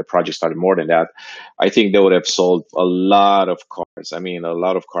 whenever the project started, more than that, I think they would have sold a lot of cars. A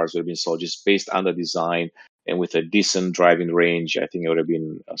lot of cars would have been sold just based on the design and with a decent driving range. I think it would have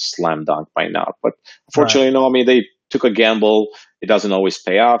been a slam dunk by now. But unfortunately, they took a gamble. It doesn't always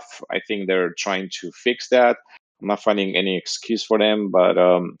pay off. I think they're trying to fix that. I'm not finding any excuse for them, but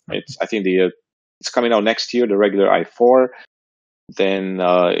I think it's coming out next year, the regular i4. Then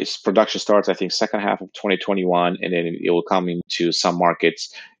its production starts, I think, second half of 2021, and then it will come into some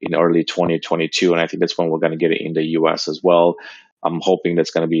markets in early 2022, and I think that's when we're going to get it in the US as well. I'm hoping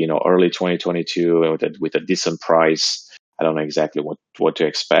that's going to be early 2022 with a decent price. I don't know exactly what to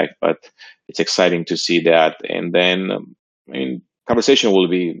expect, but it's exciting to see that. And then conversation will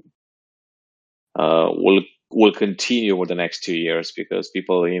be will continue over the next 2 years, because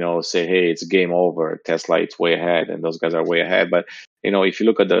people say, hey, it's game over, Tesla, it's way ahead, and those guys are way ahead. But if you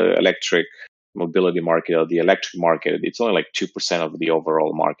look at the electric mobility market or the electric market, it's only like 2% of the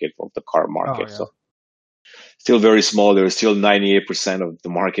overall market, of the car market. So still very small. There's still 98% of the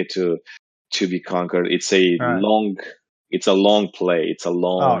market to be conquered. It's a long play. It's a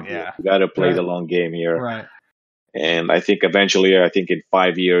long game. You got to play the long game here. Right. And I think eventually, in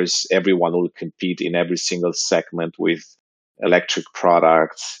 5 years, everyone will compete in every single segment with electric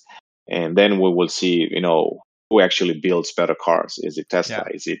products. And then we will see, who actually builds better cars. Is it Tesla?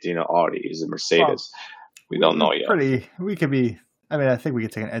 Is it, Audi? Is it Mercedes? We don't know yet. I think we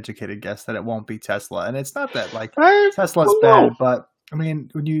could take an educated guess that it won't be Tesla. And it's not that Tesla's bad, but when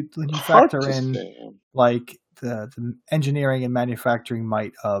you factor in the engineering and manufacturing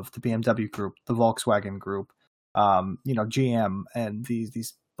might of the BMW group, the Volkswagen group, GM, and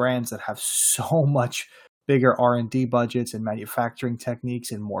these brands that have so much bigger R&D budgets and manufacturing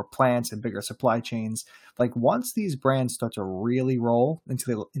techniques and more plants and bigger supply chains. Once these brands start to really roll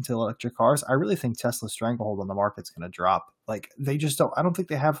into electric cars, I really think Tesla's stranglehold on the market's going to drop. They just don't. I don't think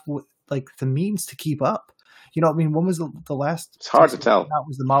they have the means to keep up. When was the last? It's hard to tell. That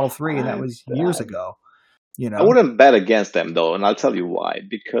was the Model 3, and that was years ago. I wouldn't bet against them though, and I'll tell you why.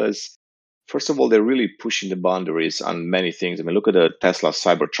 Because first of all, they're really pushing the boundaries on many things. Look at the Tesla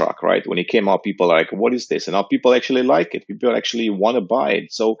Cybertruck, right? When it came out, people are like, what is this? And now people actually like it. People actually want to buy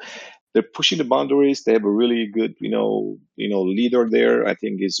it. So they're pushing the boundaries. They have a really good, leader there. I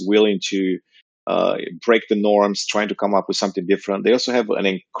think is willing to break the norms, trying to come up with something different. They also have an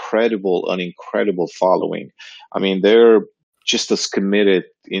incredible following. They're just as committed,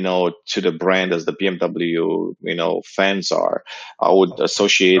 to the brand as the BMW, fans are. I would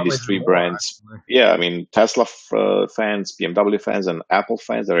associate these three brands. Yeah, Tesla fans, BMW fans, and Apple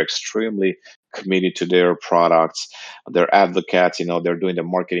fans are extremely committed to their products. They're advocates, they're doing the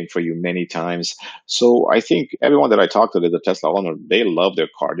marketing for you many times. So I think everyone that I talk to, the Tesla owner, they love their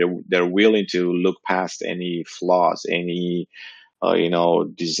car. They're willing to look past any flaws, any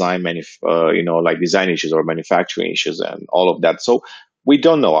design design issues or manufacturing issues and all of that. So we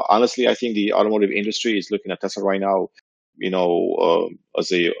don't know. Honestly, I think the automotive industry is looking at Tesla right now,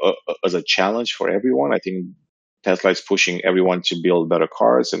 as a challenge for everyone. I think Tesla is pushing everyone to build better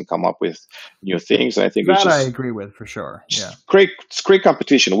cars and come up with new things. And I think I agree with, for sure. Yeah, it's great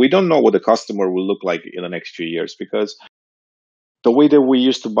competition. We don't know what the customer will look like in the next few years, because the way that we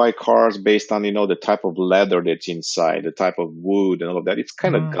used to buy cars based on the type of leather that's inside, the type of wood and all of that, it's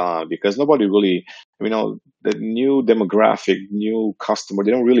kind of Mm, gone because nobody really, the new demographic, new customer,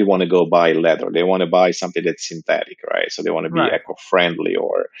 they don't really want to go buy leather. They want to buy something that's synthetic, right? So they want to be right. eco-friendly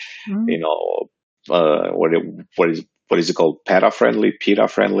or Mhm. you know what is it called, PETA friendly, PETA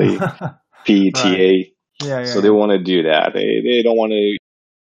friendly, Right. PETA. Yeah, yeah, So they yeah. want to do that. They don't want to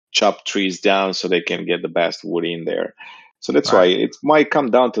chop trees down so they can get the best wood in there. So that's why Right. it might come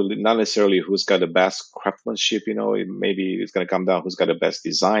down to not necessarily who's got the best craftsmanship. Maybe it's going to come down who's got the best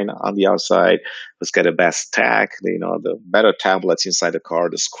design on the outside, who's got the best tech. The better tablets inside the car,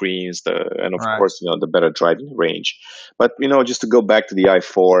 the screens, and of Right. course, the better driving range. But just to go back to the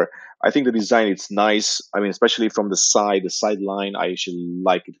i4, I think the design it's nice. I mean, especially from the sideline, I actually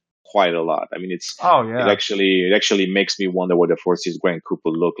like it quite a lot. I mean, Oh it yeah. actually makes me wonder what the 4 Series Grand Coupe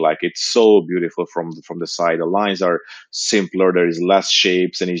will look like. It's so beautiful from the side. The lines are simpler. There is less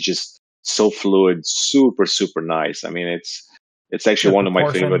shapes, and it's just so fluid. Super super nice. I mean, it's Yeah, actually one of my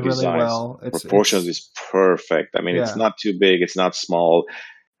proportioned favorite really designs. well. Proportions It's is perfect. I mean, it's yeah. not too big. It's not small.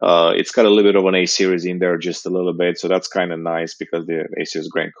 It's got a little bit of an A series in there, just a little bit, so that's kind of nice because the A series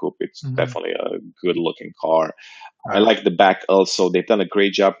Grand Coupe, it's Mhm. definitely a good looking car. I Right. like the back also. They've done a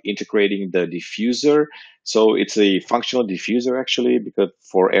great job integrating the diffuser. So it's a functional diffuser actually, because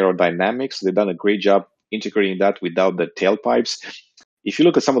for aerodynamics, they've done a great job integrating that without the tailpipes. If you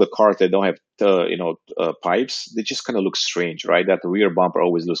look at some of the cars that don't have, pipes, they just kind of look strange, right? That rear bumper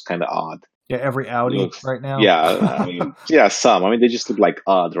always looks kind of odd. Yeah, every Audi Looks, right now. yeah, I mean, yeah, some. I mean, they just look like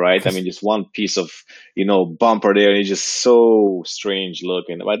odd, right? I mean, just one piece of, bumper there, and it's just so strange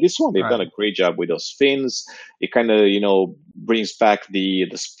looking. But this one, they've done Right. a great job with those fins. It kind of, brings back the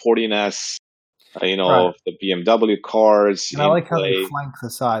sportiness, Right. of the BMW cars And I in like how they play. flank the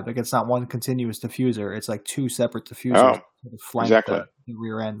side. Like it's not one continuous diffuser. It's like two separate diffusers Oh, that flank exactly. the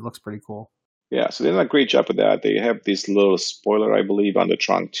rear end. Looks pretty cool. Yeah, so they've done a great job with that. They have this little spoiler, I believe, on the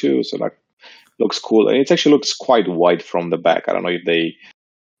trunk too, so that looks cool. And it actually looks quite wide from the back. I don't know if they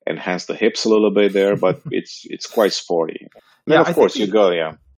enhance the hips a little bit there, but it's quite sporty. And then Yeah, of I think course you the go,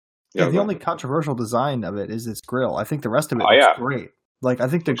 yeah, yeah, yeah, the go only ahead. controversial design of it is its grill. I think the rest of it Oh looks yeah, great. Like I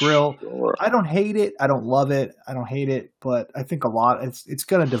think the for grill, sure. I don't hate it. I don't love it. I don't hate it, but I think it's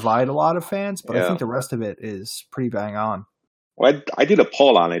going to divide a lot of fans, but I think Yeah. the rest of it is pretty bang on. Well, I did a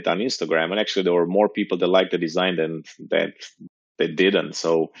poll on it on Instagram, and actually there were more people that liked the design than that didn't.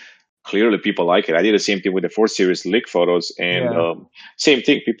 So clearly people like it. I did the same thing with the 4 Series leak photos, and Yeah. same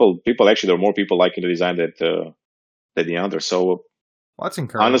thing. People actually, there were more people liking the design than the other. So Well, that's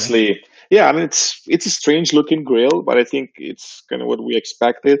encouraging. honestly, yeah, I mean it's a strange looking grill, but I think it's kind of what we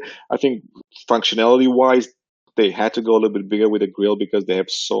expected. I think functionality wise, they had to go a little bit bigger with the grill because they have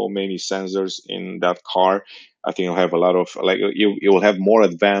so many sensors in that car. I think you'll have a lot of, like, you will have more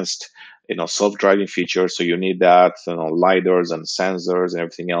advanced, self-driving features. So you need that, lidars and sensors and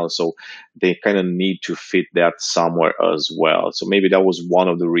everything else. So they kind of need to fit that somewhere as well. So maybe that was one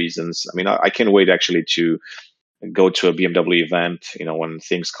of the reasons. I mean, I can't wait actually to go to a BMW event, when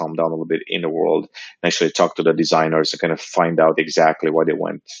things calm down a little bit in the world, and actually talk to the designers and kind of find out exactly why they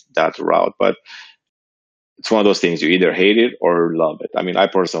went that route. But it's one of those things, you either hate it or love it. I mean, I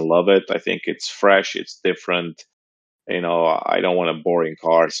personally love it. I think it's fresh, it's different. I don't want a boring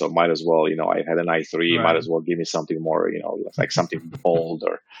car, so might as well, I had an i3, might Right. as well give me something more, like something bold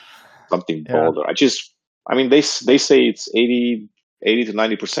or something Yeah. bolder. I mean, they say it's 80 to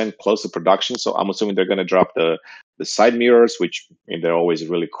 90% close to production. So I'm assuming they're going to drop the side mirrors, which, they're always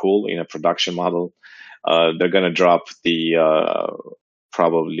really cool in a production model. They're going to drop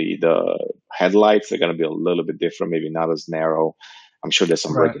probably the headlights. They're going to be a little bit different, maybe not as narrow. I'm sure there's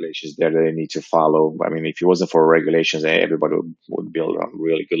some Right. regulations there that they need to follow. I mean, if it wasn't for regulations, everybody would build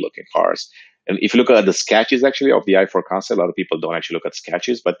really good looking cars. And if you look at the sketches actually of the i4 concept, a lot of people don't actually look at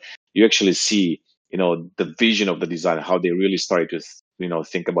sketches, but you actually see, the vision of the design, how they really started to,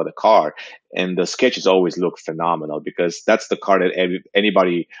 think about the car. And the sketches always look phenomenal because that's the car that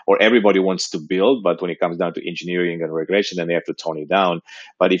anybody or everybody wants to build. But when it comes down to engineering and regulation, then they have to tone it down.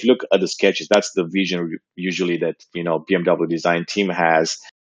 But if you look at the sketches, that's the vision usually that, BMW design team has.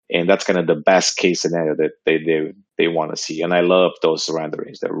 And that's kind of the best case scenario that they want to see. And I love those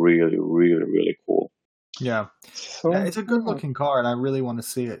renderings. They're really, really, really cool. Yeah. Yeah, So, it's a good looking car, and I really want to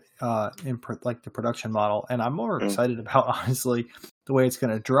see it in like the production model. And I'm more yeah. excited about honestly the way it's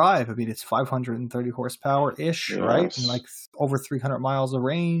going to drive. I mean, it's 530 horsepower ish, right? And like Yes. over 300 miles of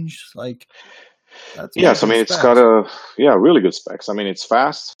range. Like that's pretty Yes, I good mean it's got specs. a really good specs. I mean it's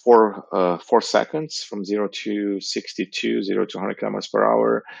fast for 4 seconds from 0 to 62, 0 to 100 kilometers per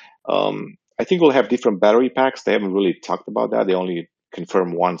hour. I think we'll have different battery packs. They haven't really talked about that. They only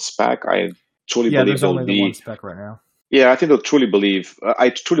confirmed one spec. I truly believe there's there'll only the one be. spec right now. Yeah, I think they'll truly believe. I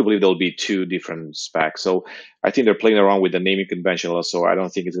truly believe there'll be two different specs. So I think they're playing around with the naming convention also. I don't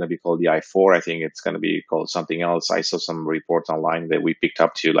think it's going to be called the i4. I think it's going to be called something else. I saw some reports online that we picked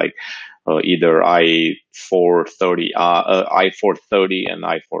up to like either i430, i430 and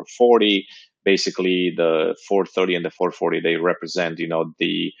i440. Basically, the 430 and the 440 they represent,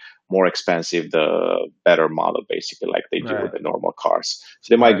 the more expensive, the better model, basically, like they do with the normal cars.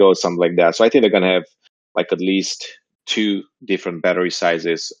 So they might go something like that. So I think they're going to have like at least two different battery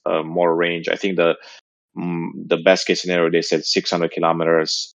sizes, more range. I think the best case scenario they said 600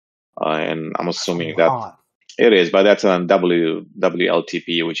 kilometers, and I'm assuming that it is, but that's on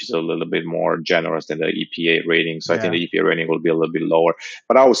WLTP, which is a little bit more generous than the EPA rating. So I think the EPA rating will be a little bit lower.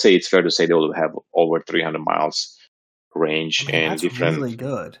 But I would say it's fair to say they will have over 300 miles range and that's different. Really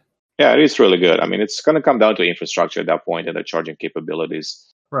good. Yeah, it is really good. I mean, it's going to come down to infrastructure at that point and the charging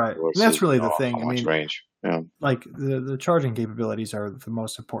capabilities. Right. And that's really the thing. How much range. Yeah. Like the charging capabilities are the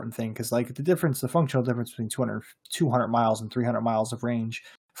most important thing because like the functional difference between 200 miles and 300 miles of range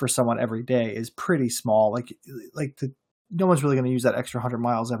for someone every day is pretty small. No one's really going to use that extra 100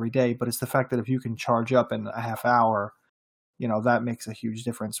 miles every day, but it's the fact that if you can charge up in a half hour, that makes a huge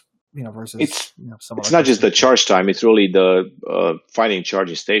difference. Versus it's not just the charge time; it's really the finding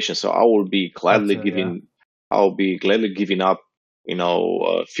charging stations. So I will be gladly giving up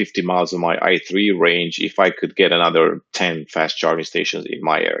 50 miles of my i3 range if I could get another 10 fast charging stations in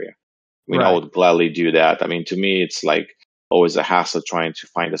my area. I would gladly do that. I mean, to me, it's like always a hassle trying to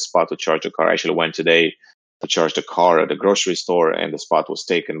find a spot to charge a car. I actually went today to charge the car at the grocery store, and the spot was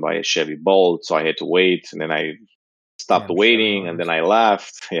taken by a Chevy Bolt, so I had to wait, and then I stopped waiting, and then I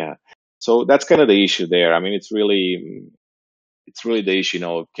left. Yeah. So that's kind of the issue there. I mean, it's really the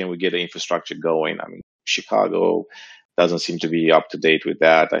issue, can we get the infrastructure going? I mean, Chicago doesn't seem to be up to date with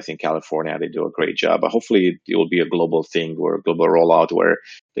that. I think California, they do a great job, but hopefully it will be a global thing or a global rollout where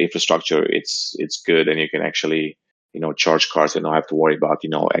the infrastructure, it's good and you can actually, charge cars and not have to worry about,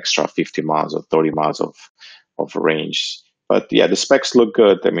 extra 50 miles or 30 miles of range. But yeah, the specs look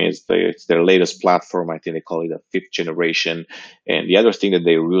good. I mean, it's their latest platform. I think they call it a 5th generation. And the other thing that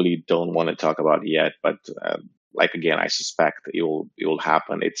they really don't want to talk about yet, but again, I suspect it will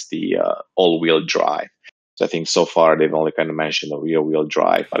happen. It's the all-wheel drive. So I think so far they've only kind of mentioned the rear-wheel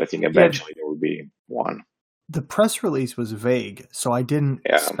drive, but I think eventually there will be one. The press release was vague, so I didn't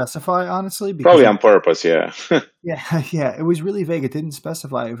specify, honestly. Probably on purpose, yeah. yeah, it was really vague. It didn't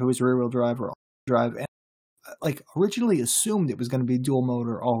specify if it was rear-wheel drive or all-wheel drive. And originally assumed it was going to be dual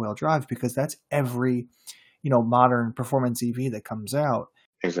motor all-wheel drive because that's every, modern performance EV that comes out.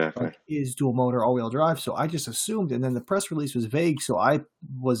 Exactly. Is dual motor all-wheel drive. So I just assumed, and then the press release was vague, so I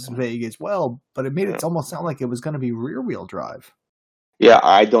was vague as well, but it made it almost sound like it was going to be rear-wheel drive. Yeah,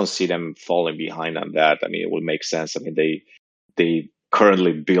 I don't see them falling behind on that. I mean, it would make sense. I mean, they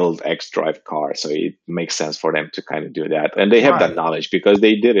currently build X-Drive cars, so it makes sense for them to kind of do that. And they have that knowledge because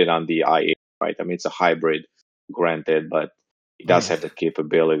they did it on the i8, right? I mean, it's a hybrid, granted, but it does have the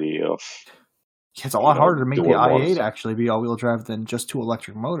capability of... It's a lot harder to make the i8 actually be all-wheel drive than just 2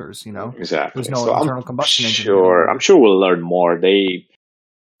 electric motors, Exactly. There's no internal combustion engine. I'm sure we'll learn more.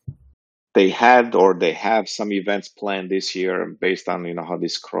 They had or they have some events planned this year based on how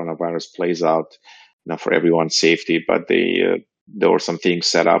this coronavirus plays out, for everyone's safety. But there were some things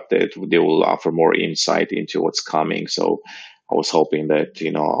set up that they will offer more insight into what's coming. So I was hoping that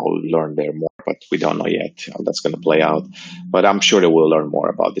I'll learn there more, but we don't know yet how that's going to play out. But I'm sure that we'll learn more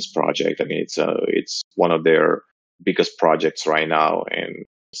about this project. I mean, it's one of their biggest projects right now,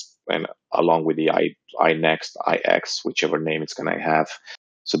 and along with the iNext, iX, whichever name it's going to have.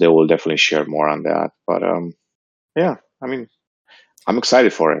 So they will definitely share more on that. But yeah, I mean, I'm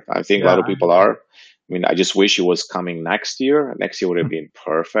excited for it. I think a lot of people are. I mean, I just wish it was coming next year. Next year would have been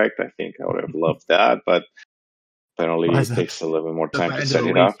perfect. I think I would have loved that, but apparently it takes a little bit more time to set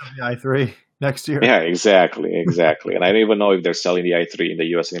it up. The i3 next year. Yeah, exactly. And I don't even know if they're selling the i3 in the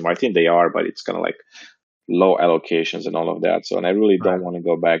US anymore. I think they are, but it's kind of like low allocations and all of that. So, and I really don't want to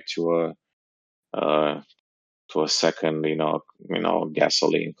go back to a second,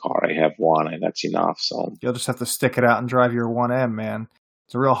 gasoline car. I have one, and that's enough. So you'll just have to stick it out and drive your 1M, man.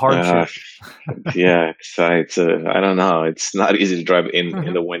 It's a real hardship. Yeah, it's I don't know. It's not easy to drive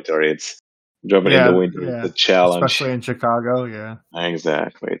in the winter. It's driving in the winter. It's a challenge, especially in Chicago. Yeah,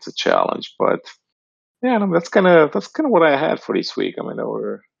 exactly. It's a challenge, but yeah, that's kind of what I had for this week. I mean, there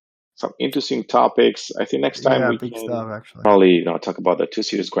were some interesting topics. I think next time we can probably talk about the 2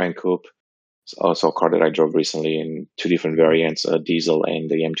 Series Grand Coupe. also a car that I drove recently in two different variants, a diesel and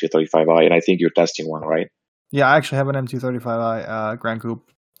the M235i. And I think you're testing one, right? Yeah, I actually have an M235i Grand Coupe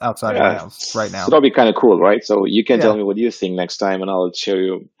outside my house right now. So that'll be kind of cool, right? So you can tell Yeah. me what you think next time, and I'll show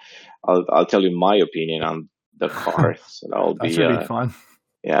you. I'll tell you my opinion on the car. So that'll That be should be fun.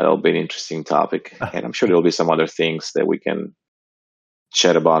 yeah, that'll be an interesting topic, and I'm sure there'll be some other things that we can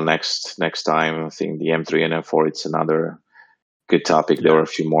chat about next time. I think the M3 and M4 it's another good topic. Yeah. There were a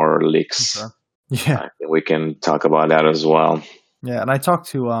few more leaks. Sure. Yeah, I think we can talk about that as well. yeah, and I talked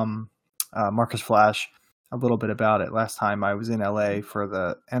to Marcus Flash a little bit about it last time I was in LA for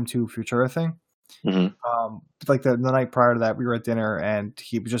the M2 Futura thing. Mm-hmm. Like the night prior to that, we were at dinner, and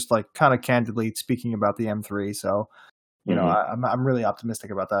he was just like kind of candidly speaking about the M3. So, you know, I'm really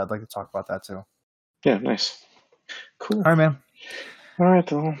optimistic about that. I'd like to talk about that too. Yeah, nice, cool. All right, man. All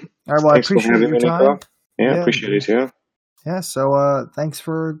right, well, all right. Well, I appreciate your time. Yeah, appreciate it too. Yeah. So, thanks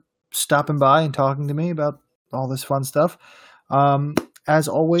for stopping by and talking to me about all this fun stuff. As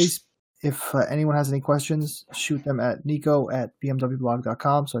always, if anyone has any questions, shoot them at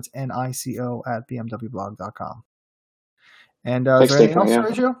nico@bmwblog.com. So it's nico@bmwblog.com. And is there anything else,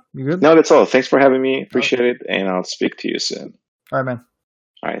 Sergio? You good? No, that's all. Thanks for having me. Appreciate it. And I'll speak to you soon. All right, man.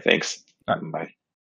 All right. Thanks. All right. Bye.